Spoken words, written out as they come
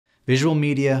Visual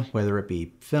media, whether it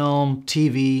be film,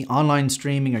 TV, online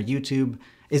streaming, or YouTube,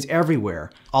 is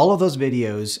everywhere. All of those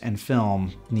videos and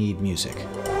film need music.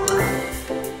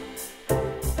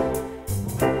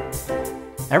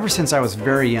 Ever since I was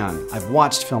very young, I've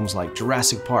watched films like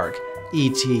Jurassic Park,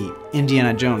 E.T.,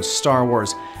 Indiana Jones, Star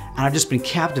Wars, and I've just been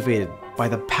captivated by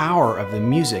the power of the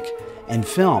music in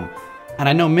film. And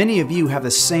I know many of you have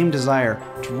the same desire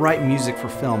to write music for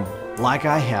film like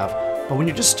I have, but when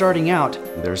you're just starting out,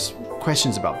 there's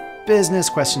questions about business,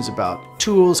 questions about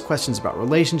tools, questions about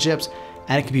relationships,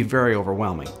 and it can be very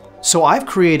overwhelming. So I've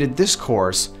created this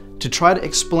course to try to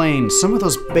explain some of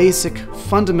those basic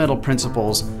fundamental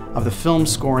principles of the film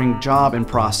scoring job and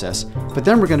process, but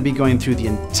then we're going to be going through the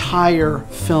entire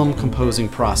film composing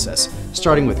process,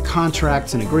 starting with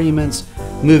contracts and agreements,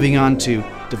 moving on to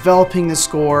developing the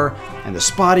score and the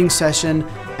spotting session,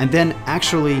 and then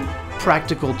actually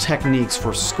practical techniques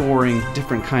for scoring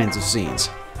different kinds of scenes.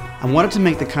 I wanted to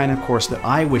make the kind of course that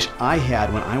I wish I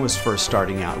had when I was first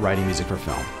starting out writing music for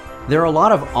film. There are a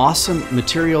lot of awesome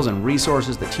materials and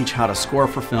resources that teach how to score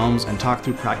for films and talk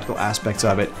through practical aspects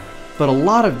of it, but a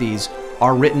lot of these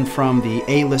are written from the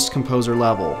A-list composer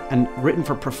level and written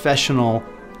for professional,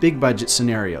 big budget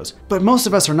scenarios. But most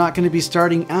of us are not going to be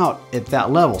starting out at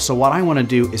that level, so what I want to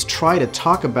do is try to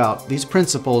talk about these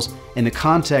principles in the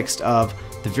context of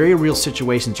the very real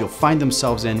situations you'll find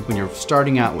themselves in when you're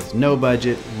starting out with no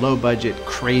budget, low budget,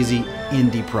 crazy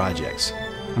indie projects.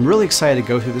 I'm really excited to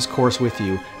go through this course with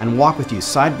you and walk with you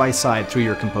side by side through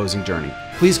your composing journey.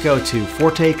 Please go to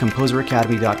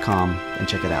ForteComposerAcademy.com and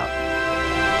check it out.